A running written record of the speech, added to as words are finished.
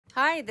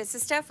Hi, this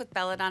is Steph with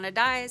Belladonna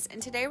Dyes,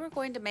 and today we're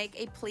going to make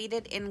a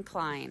pleated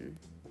incline.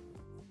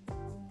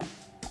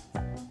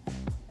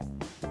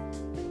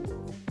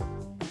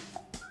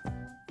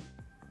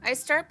 I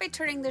start by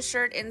turning the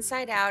shirt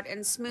inside out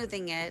and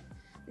smoothing it.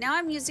 Now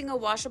I'm using a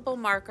washable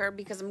marker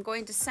because I'm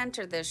going to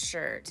center this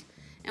shirt.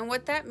 And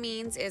what that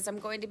means is I'm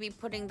going to be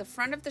putting the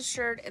front of the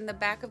shirt and the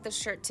back of the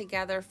shirt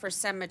together for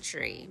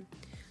symmetry.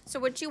 So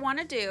what you want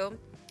to do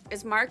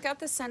is mark out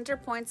the center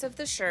points of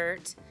the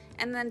shirt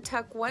and then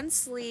tuck one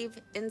sleeve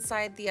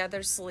inside the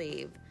other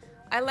sleeve.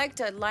 I like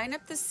to line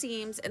up the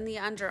seams in the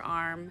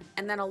underarm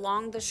and then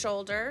along the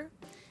shoulder,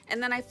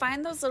 and then I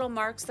find those little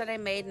marks that I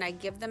made and I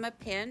give them a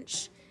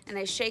pinch and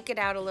I shake it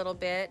out a little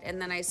bit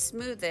and then I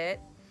smooth it,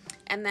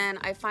 and then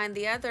I find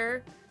the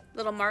other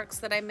little marks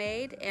that I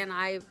made and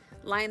I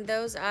line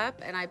those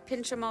up and I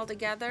pinch them all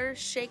together,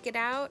 shake it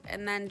out,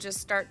 and then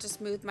just start to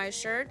smooth my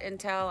shirt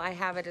until I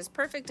have it as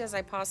perfect as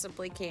I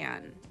possibly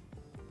can.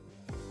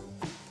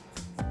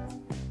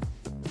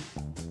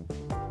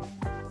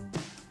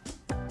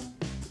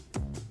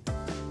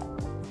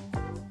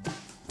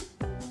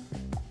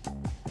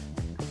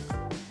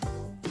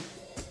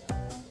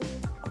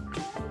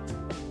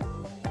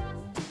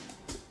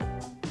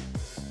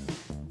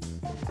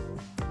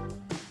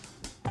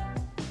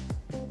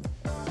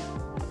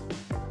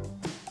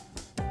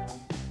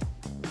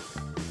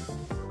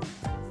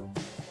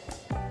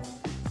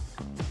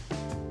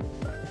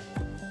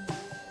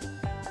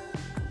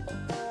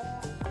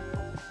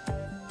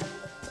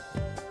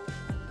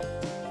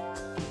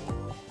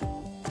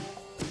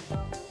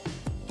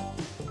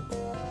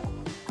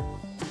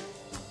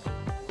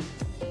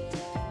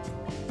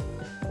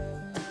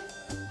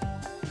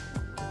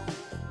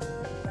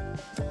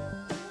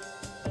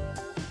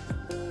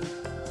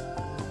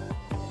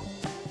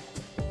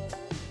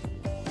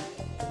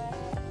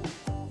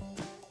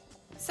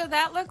 So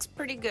that looks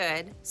pretty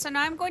good. So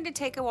now I'm going to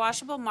take a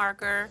washable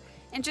marker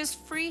and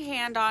just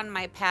freehand on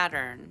my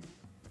pattern.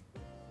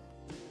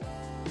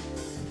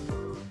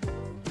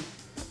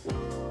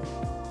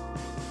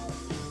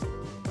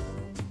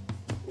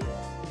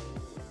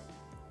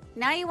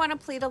 Now you want to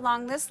pleat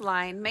along this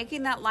line,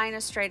 making that line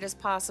as straight as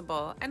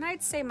possible. And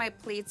I'd say my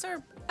pleats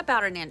are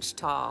about an inch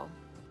tall.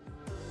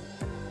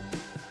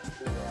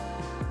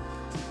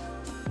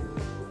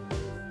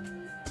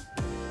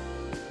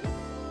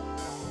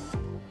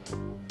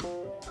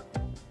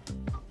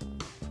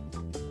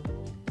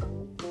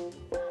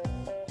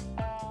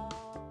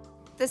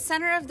 The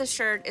center of the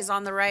shirt is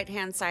on the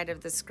right-hand side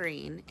of the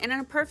screen, and in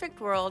a perfect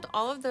world,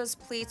 all of those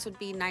pleats would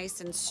be nice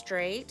and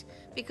straight,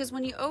 because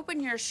when you open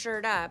your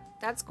shirt up,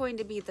 that's going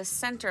to be the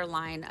center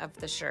line of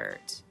the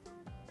shirt.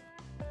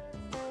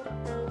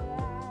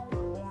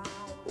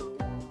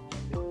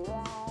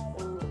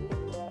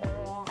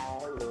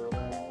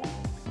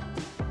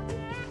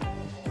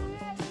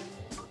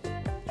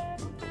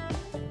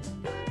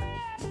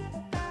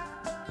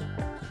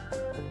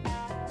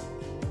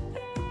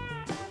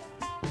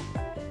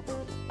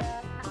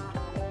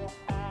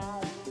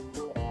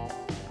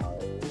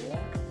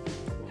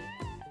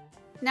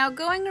 Now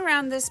going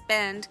around this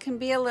bend can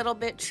be a little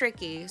bit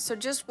tricky, so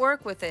just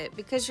work with it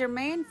because your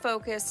main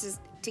focus is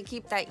to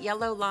keep that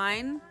yellow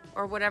line,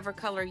 or whatever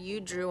color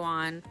you drew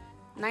on,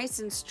 nice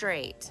and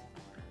straight.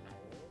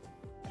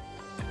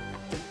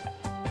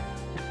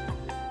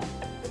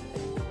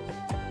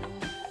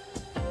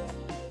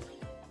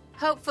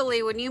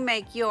 Hopefully when you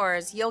make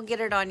yours, you'll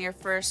get it on your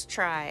first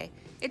try.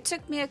 It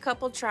took me a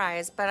couple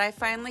tries, but I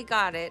finally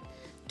got it.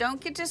 Don't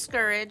get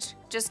discouraged,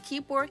 just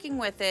keep working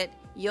with it,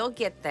 you'll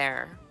get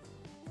there.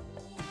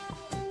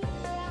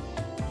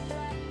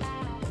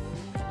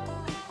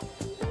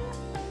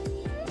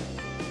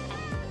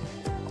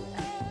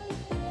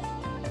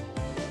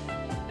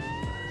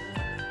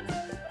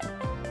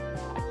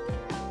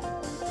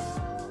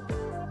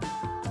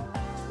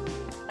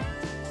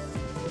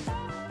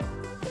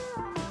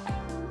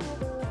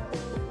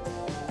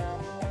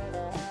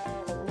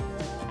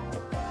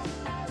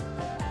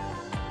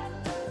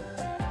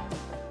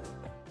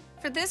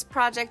 For this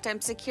project, I'm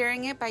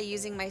securing it by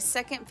using my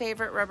second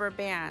favorite rubber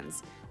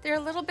bands. They're a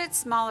little bit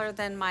smaller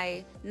than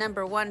my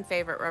 #1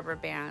 favorite rubber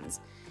bands.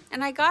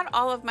 And I got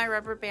all of my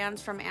rubber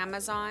bands from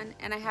Amazon,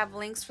 and I have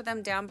links for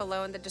them down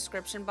below in the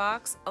description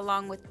box,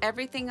 along with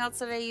everything else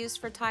that I use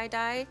for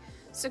tie-dye.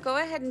 So go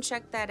ahead and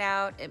check that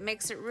out. It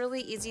makes it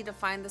really easy to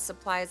find the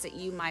supplies that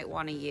you might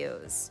want to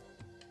use.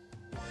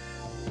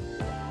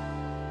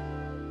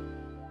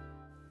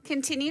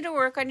 Continue to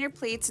work on your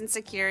pleats and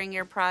securing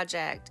your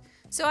project.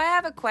 So I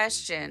have a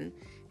question.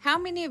 How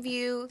many of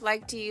you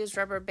like to use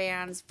rubber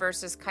bands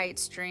versus kite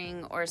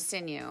string or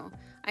sinew?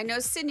 I know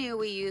sinew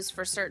we use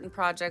for certain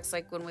projects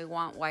like when we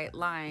want white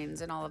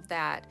lines and all of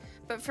that.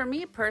 But for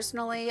me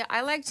personally, I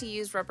like to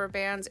use rubber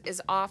bands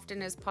as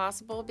often as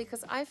possible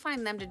because I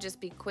find them to just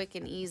be quick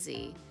and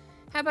easy.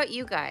 How about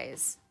you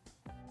guys?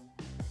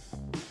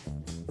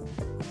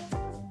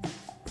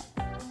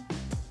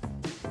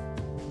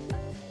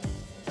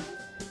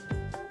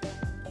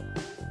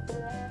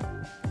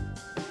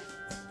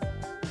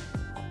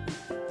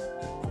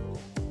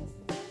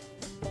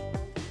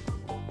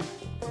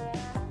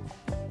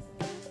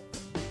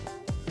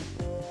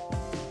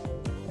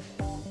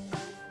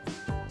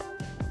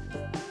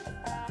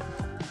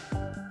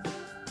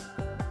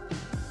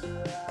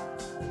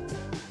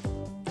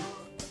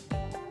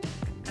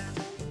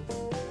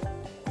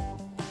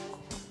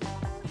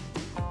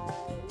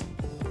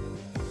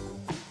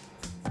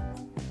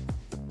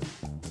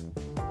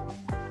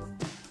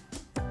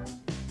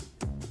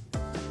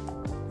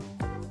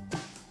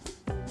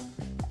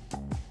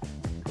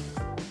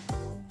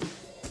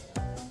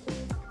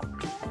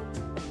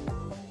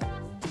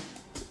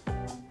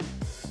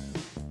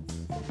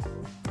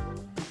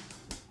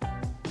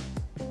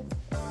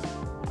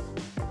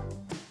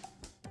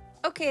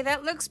 Okay,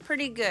 that looks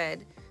pretty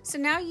good. So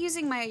now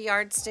using my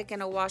yardstick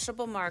and a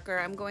washable marker,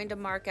 I'm going to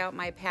mark out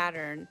my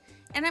pattern.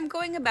 And I'm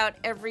going about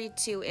every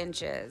 2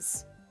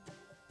 inches.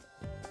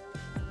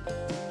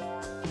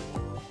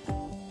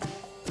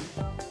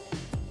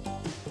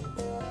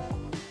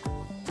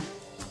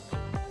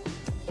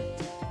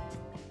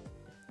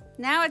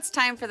 Now it's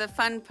time for the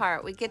fun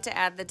part. We get to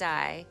add the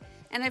dye.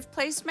 And I've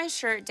placed my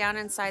shirt down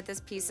inside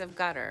this piece of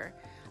gutter.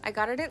 I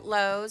got it at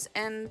Lowe's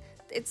and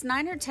it's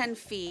 9 or 10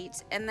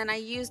 feet, and then I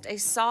used a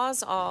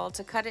Sawzall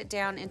to cut it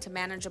down into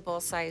manageable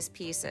size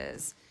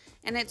pieces.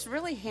 And it's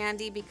really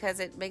handy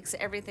because it makes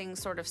everything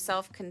sort of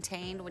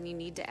self-contained when you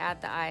need to add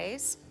the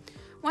ice.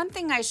 One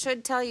thing I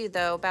should tell you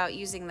though about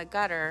using the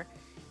gutter,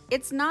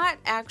 it's not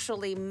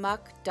actually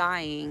muck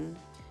dyeing,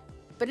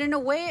 but in a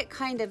way it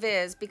kind of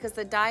is because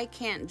the dye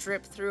can't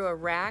drip through a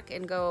rack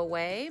and go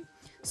away.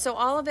 So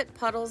all of it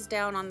puddles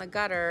down on the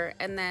gutter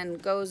and then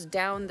goes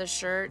down the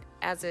shirt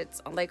as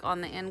it's like on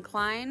the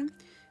incline,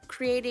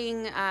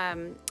 creating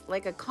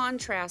like a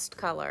contrast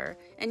color.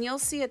 And you'll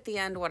see at the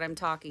end what I'm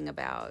talking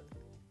about.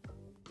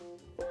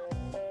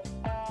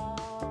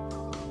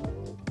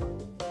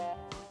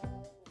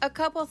 A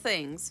couple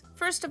things.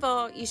 First of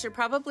all, you should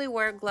probably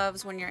wear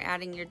gloves when you're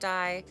adding your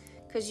dye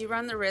because you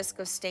run the risk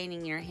of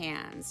staining your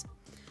hands.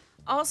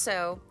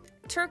 Also,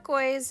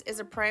 turquoise is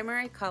a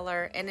primary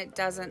color and it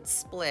doesn't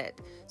split.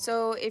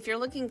 So if you're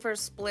looking for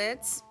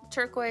splits,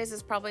 turquoise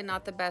is probably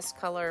not the best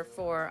color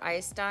for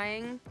ice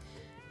dyeing.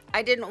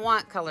 I didn't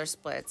want color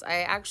splits.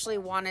 I actually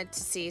wanted to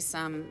see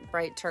some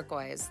bright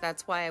turquoise.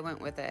 That's why I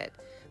went with it.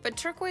 But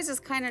turquoise is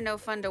kind of no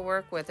fun to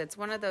work with. It's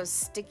one of those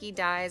sticky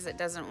dyes that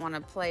doesn't want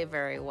to play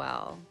very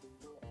well.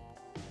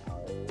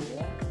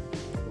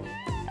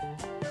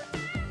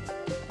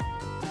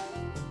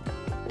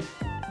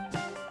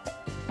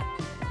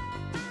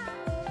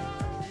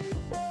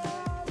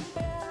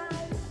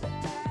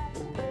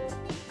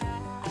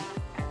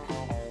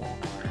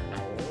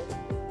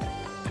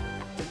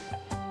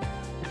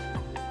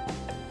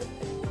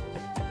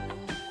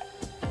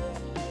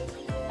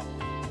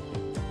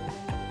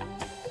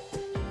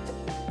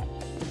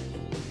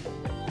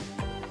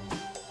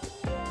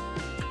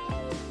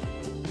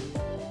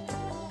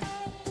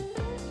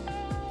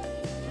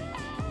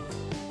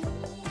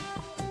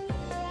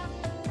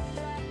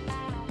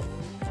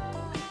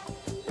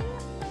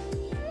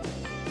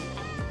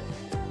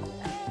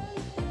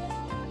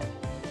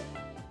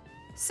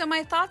 So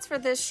my thoughts for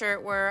this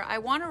shirt were I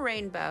want a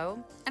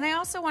rainbow, and I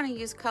also want to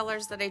use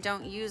colors that I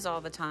don't use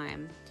all the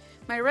time.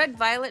 My red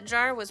violet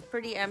jar was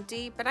pretty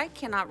empty, but I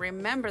cannot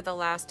remember the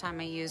last time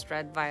I used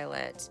red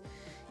violet.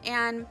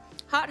 And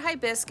hot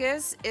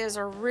hibiscus is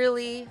a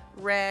really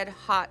red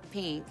hot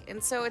pink,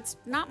 and so it's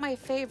not my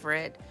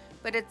favorite,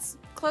 but it's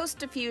close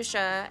to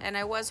fuchsia, and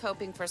I was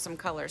hoping for some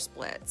color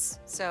splits.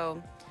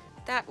 So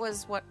that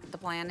was what the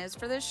plan is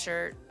for this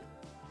shirt.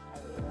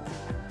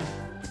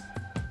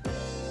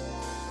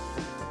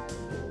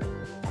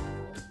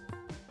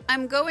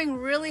 I'm going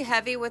really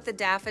heavy with the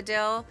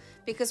daffodil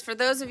because for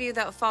those of you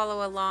that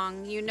follow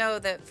along, you know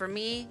that for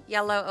me,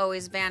 yellow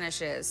always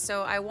vanishes.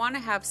 So I want to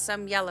have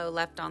some yellow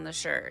left on the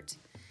shirt.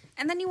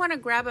 And then you want to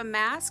grab a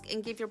mask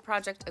and give your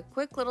project a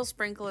quick little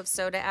sprinkle of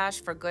soda ash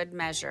for good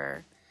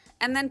measure.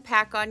 And then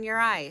pack on your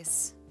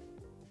ice.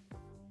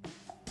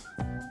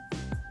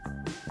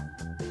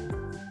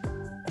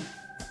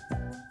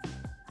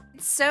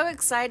 It's so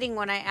exciting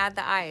when I add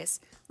the ice.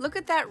 Look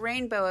at that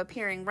rainbow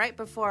appearing right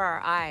before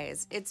our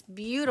eyes. It's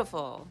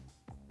beautiful.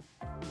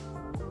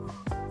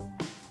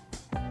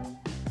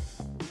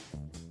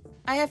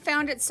 I have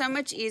found it so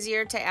much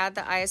easier to add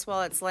the ice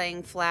while it's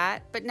laying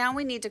flat, but now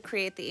we need to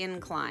create the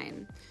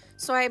incline.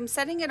 So I'm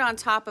setting it on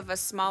top of a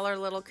smaller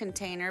little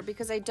container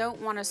because I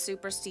don't want a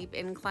super steep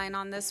incline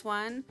on this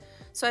one.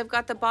 So I've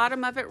got the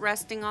bottom of it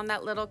resting on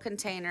that little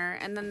container,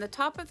 and then the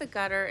top of the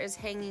gutter is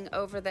hanging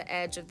over the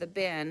edge of the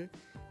bin,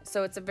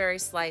 so it's a very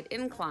slight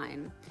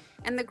incline.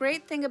 And the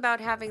great thing about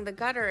having the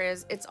gutter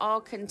is it's all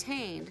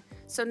contained,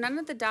 so none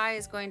of the dye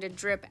is going to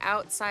drip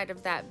outside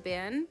of that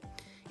bin.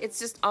 It's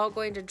just all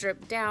going to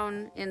drip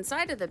down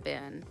inside of the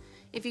bin.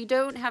 If you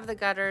don't have the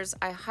gutters,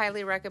 I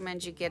highly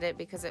recommend you get it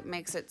because it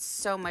makes it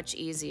so much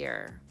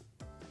easier.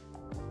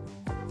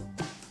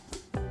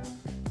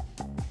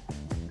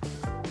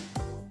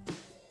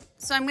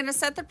 So I'm going to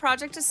set the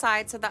project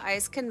aside so the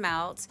ice can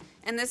melt,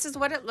 and this is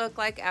what it looked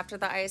like after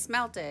the ice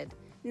melted.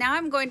 Now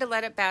I'm going to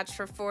let it batch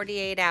for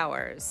 48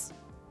 hours.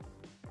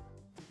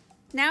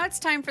 Now it's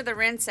time for the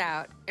rinse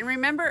out. And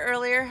remember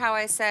earlier how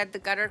I said the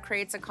gutter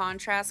creates a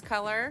contrast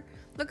color?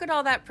 Look at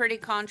all that pretty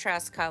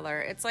contrast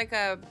color. It's like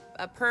a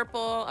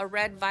purple, a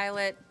red,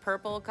 violet,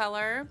 purple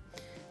color.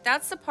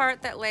 That's the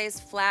part that lays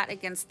flat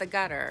against the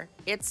gutter.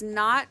 It's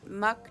not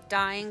muck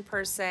dyeing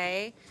per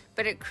se,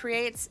 but it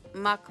creates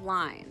muck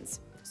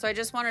lines. So I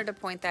just wanted to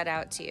point that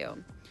out to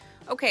you.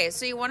 Okay,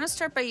 so you want to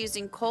start by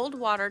using cold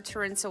water to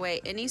rinse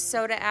away any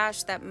soda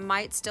ash that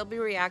might still be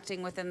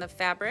reacting within the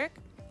fabric,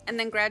 and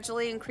then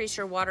gradually increase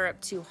your water up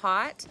to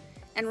hot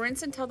and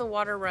rinse until the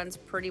water runs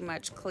pretty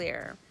much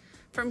clear.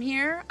 From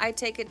here, I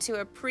take it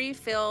to a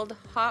pre-filled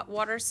hot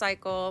water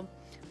cycle,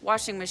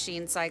 washing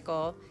machine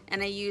cycle,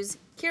 and I use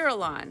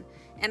Kirillon.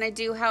 And I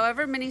do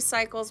however many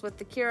cycles with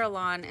the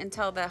Kirillon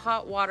until the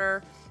hot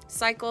water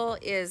cycle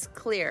is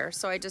clear.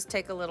 So I just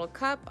take a little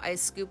cup, I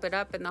scoop it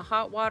up in the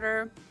hot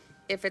water.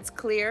 If it's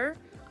clear,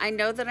 I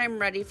know that I'm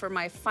ready for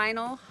my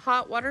final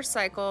hot water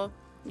cycle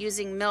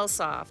using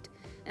Millsoft.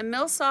 And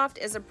Millsoft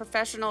is a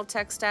professional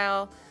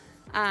textile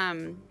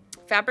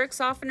fabric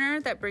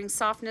softener that brings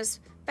softness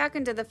back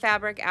into the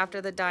fabric after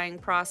the dyeing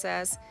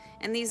process.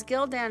 And these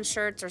Gildan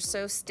shirts are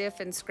so stiff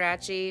and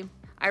scratchy.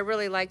 I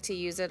really like to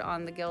use it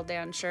on the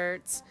Gildan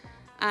shirts.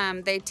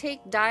 They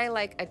take dye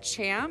like a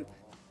champ,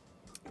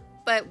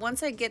 but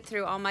once I get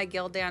through all my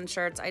Gildan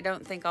shirts, I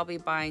don't think I'll be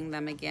buying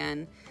them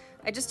again.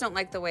 I just don't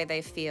like the way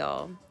they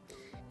feel.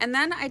 And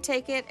then I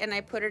take it and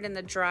I put it in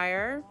the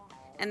dryer,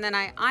 and then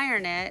I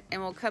iron it,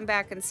 and we'll come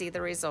back and see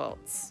the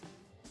results.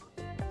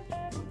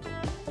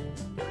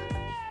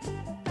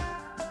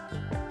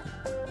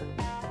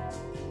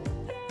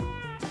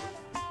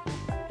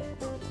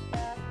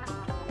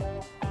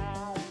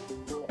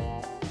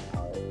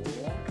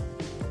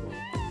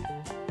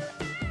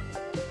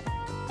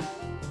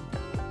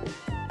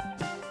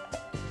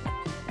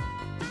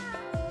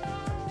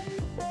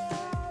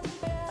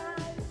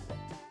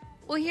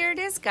 Well, here it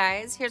is,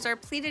 guys. Here's our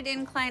Pleated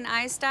Incline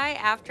ice dye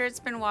after it's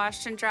been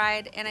washed and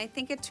dried, and I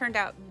think it turned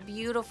out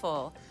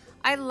beautiful.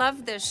 I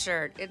love this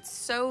shirt. It's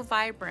so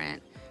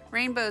vibrant.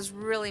 Rainbows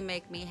really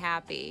make me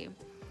happy.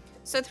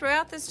 So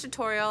throughout this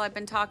tutorial, I've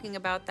been talking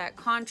about that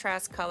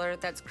contrast color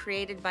that's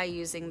created by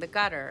using the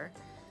gutter.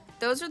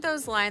 Those are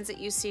those lines that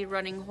you see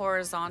running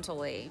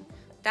horizontally.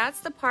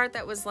 That's the part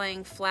that was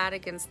laying flat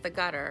against the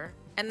gutter.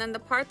 And then the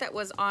part that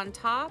was on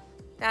top,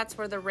 that's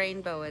where the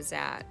rainbow is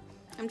at.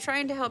 I'm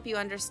trying to help you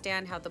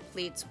understand how the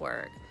pleats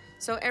work.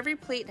 So every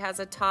pleat has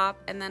a top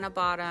and then a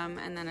bottom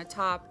and then a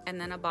top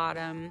and then a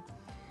bottom.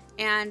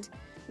 And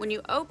when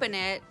you open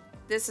it,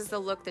 this is the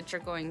look that you're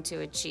going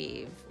to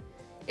achieve.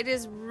 It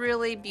is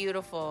really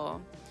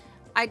beautiful.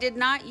 I did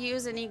not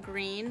use any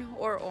green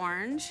or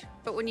orange,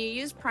 but when you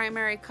use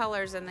primary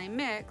colors and they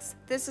mix,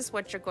 this is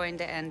what you're going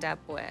to end up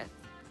with.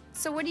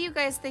 So what do you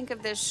guys think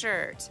of this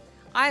shirt?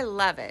 I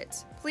love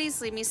it.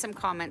 Please leave me some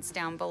comments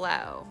down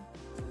below.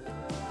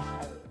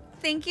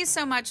 Thank you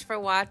so much for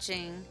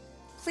watching.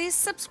 Please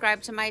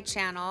subscribe to my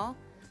channel,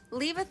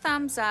 leave a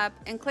thumbs up,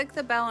 and click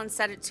the bell and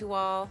set it to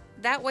all.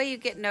 That way you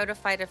get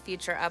notified of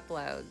future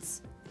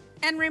uploads.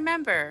 And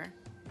remember,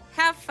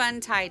 have fun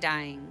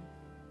tie-dyeing.